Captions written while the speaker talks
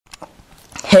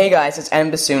Hey guys, it's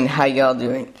mbassoon. How y'all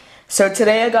doing? So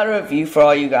today I got a review for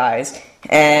all you guys,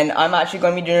 and I'm actually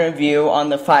going to be doing a review on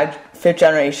the 5th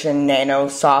generation Nano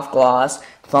soft gloss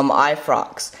from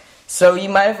Ifrogz. So you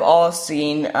might have all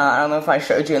seen, I don't know if I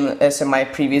showed you this in my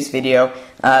previous video,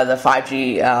 the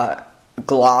 5G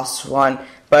gloss one,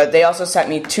 but they also sent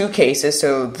me two cases.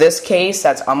 So this case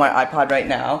that's on my iPod right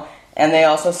now, and they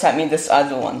also sent me this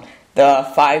other one, the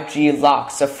 5G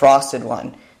Lux, the frosted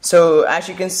one. So as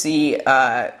you can see,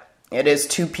 it is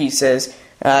two pieces,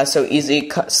 so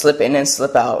easily slip in and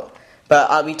slip out.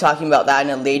 But I'll be talking about that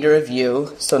in a later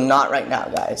review, so not right now,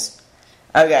 guys.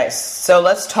 Okay, so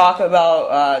let's talk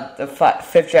about the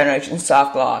 5th generation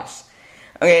soft gloss.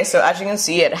 Okay, so as you can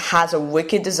see, it has a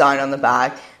wicked design on the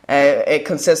back. It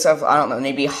consists of, I don't know,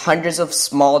 maybe hundreds of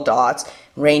small dots,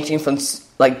 ranging from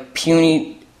like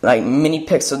puny, like mini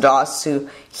pixel dots to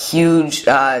huge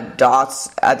dots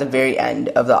at the very end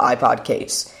of the iPod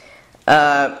case.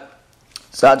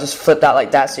 So I'll just flip that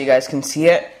like that so you guys can see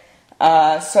it.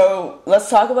 So let's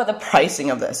talk about the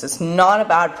pricing of this. It's not a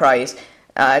bad price.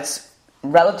 It's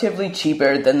relatively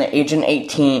cheaper than the Agent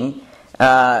 18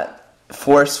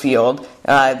 force field.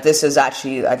 This is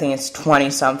actually, I think it's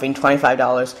 $20-something,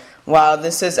 $25. While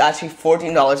this is actually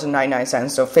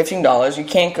 $14.99, so $15. You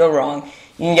can't go wrong.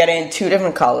 You can get it in two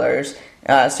different colors.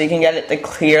 So you can get it the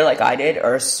clear like I did,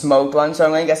 or a smoked one. So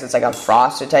I'm going to guess it's like a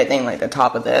frosted type thing, like the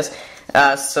top of this.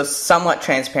 So somewhat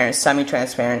transparent,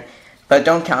 semi-transparent. But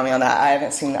don't count me on that. I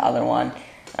haven't seen the other one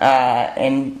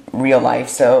in real life,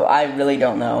 so I really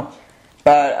don't know.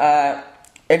 But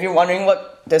if you're wondering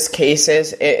what this case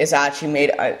is, it is actually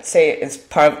made, I'd say it's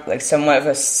part of like somewhat of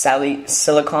a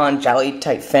silicone jelly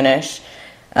type finish.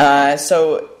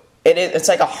 So it's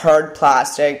like a hard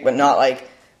plastic, but not like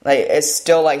it's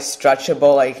still like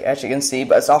stretchable, like as you can see,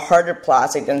 but it's a harder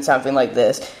plastic than something like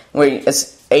this, where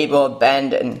it's able to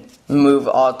bend and move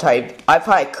all type. I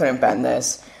probably couldn't bend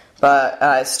this, but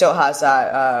it still has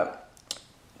that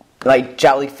like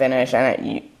jelly finish,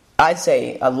 and I'd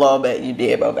say a little bit you'd be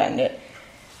able to bend it.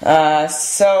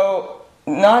 So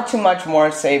not too much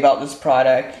more to say about this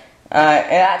product. It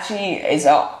actually is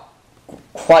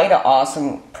quite an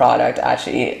awesome product,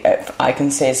 actually, if I can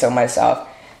say so myself.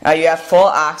 You have full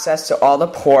access to all the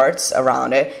ports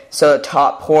around it, so the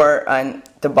top port and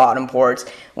the bottom ports.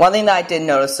 One thing that I did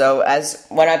notice, though, as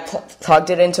when I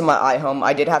plugged it into my iHome,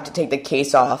 I did have to take the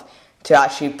case off to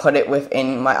actually put it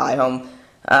within my iHome.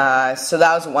 So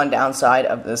that was one downside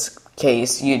of this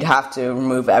case. You'd have to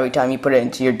remove it every time you put it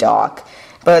into your dock.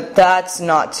 But that's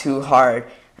not too hard.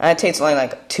 And it takes only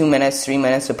like 2 minutes, 3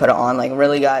 minutes to put it on. Like,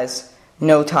 really, guys,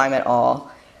 no time at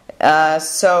all.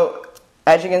 So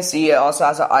as you can see, it also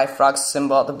has an Ifrogz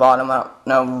symbol at the bottom.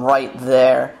 Right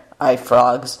there,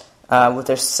 Ifrogz, with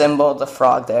their symbol, the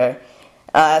frog there.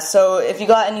 So if you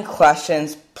got any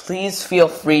questions, please feel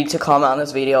free to comment on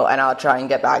this video, and I'll try and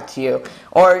get back to you.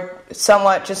 Or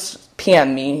somewhat, just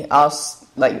PM me.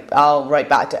 I'll write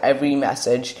back to every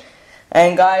message.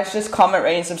 And guys, just comment,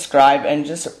 rate, and subscribe. And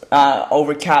just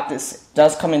overcap, this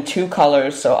does come in two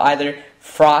colors, so either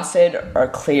frosted or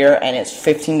clear, and it's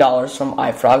 $15 from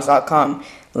ifrogz.com.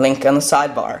 Link on the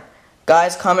sidebar.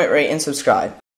 Guys, comment, rate, and subscribe.